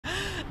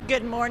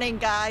Good morning,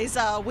 guys.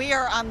 We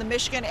are on the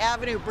Michigan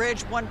Avenue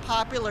Bridge, one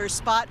popular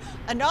spot.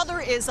 Another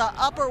is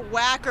Upper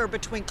Wacker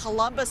between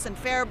Columbus and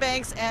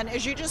Fairbanks. And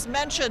as you just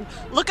mentioned,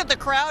 look at the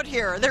crowd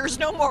here. There's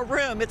no more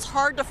room. It's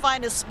hard to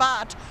find a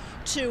spot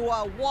to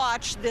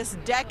watch this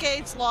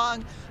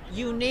decades-long,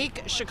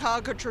 unique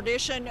Chicago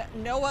tradition.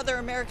 No other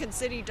American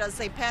city does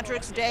St.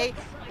 Patrick's Day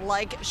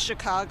like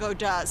Chicago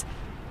does.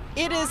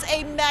 It is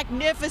a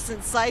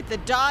magnificent sight, the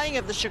dyeing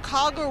of the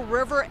Chicago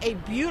River a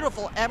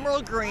beautiful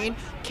emerald green.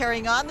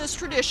 Carrying on this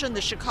tradition,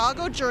 the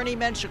Chicago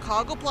Journeymen,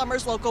 Chicago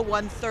Plumbers Local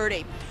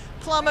 130.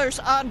 Plumbers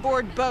on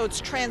board boats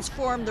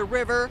transform the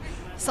river,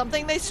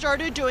 something they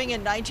started doing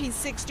in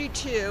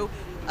 1962.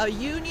 A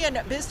union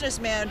business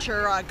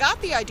manager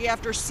got the idea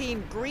after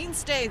seeing green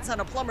stains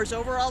on a plumber's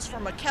overalls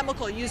from a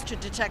chemical used to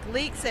detect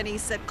leaks, and he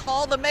said,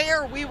 "Call the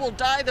mayor, we will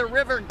dye the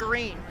river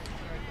green."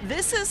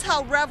 This is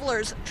how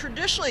revelers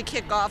traditionally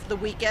kick off the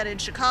weekend in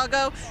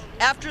Chicago.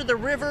 After the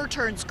river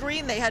turns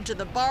green, they head to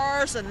the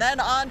bars and then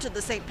on to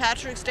the St.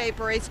 Patrick's Day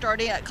Parade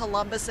starting at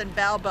Columbus and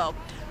Balboa.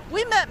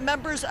 We met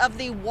members of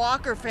the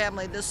Walker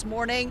family this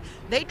morning.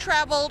 They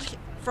traveled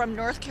from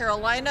North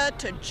Carolina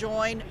to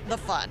join the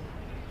fun.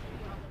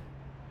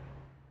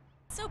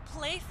 So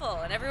playful,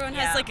 and everyone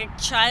has like a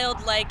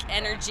childlike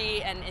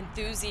energy and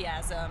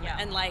enthusiasm,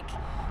 and like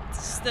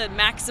just the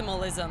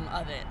maximalism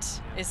of it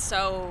is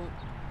so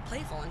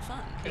playful and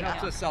fun. It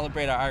helps us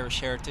celebrate our Irish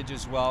heritage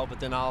as well,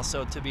 but then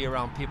also to be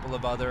around people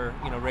of other,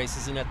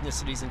 races and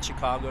ethnicities in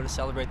Chicago to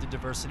celebrate the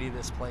diversity of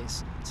this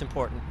place. It's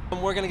important.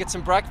 We're going to get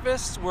some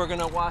breakfast. We're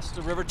going to watch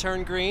the river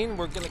turn green.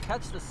 We're going to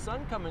catch the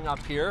sun coming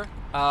up here,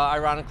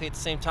 ironically at the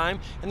same time,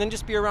 and then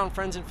just be around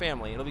friends and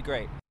family. It'll be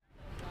great.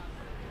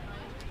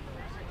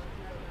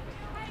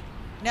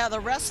 Now the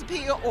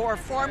recipe or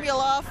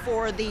formula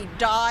for the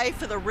dye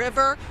for the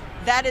river,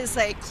 that is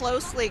a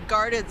closely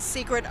guarded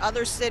secret.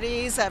 Other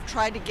cities have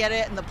tried to get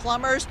it, and the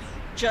plumbers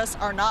just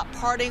are not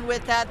parting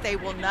with that. They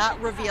will not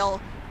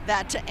reveal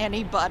that to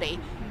anybody.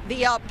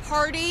 The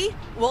party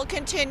will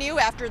continue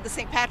after the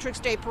St. Patrick's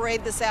Day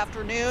Parade this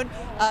afternoon.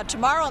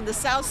 Tomorrow on the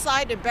South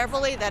Side in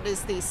Beverly, that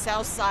is the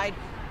South Side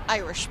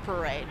Irish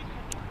Parade.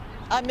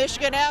 On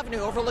Michigan Avenue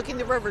overlooking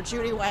the river,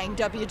 Judy Wang,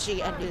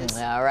 WGN News.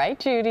 All right,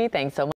 Judy, thanks so much.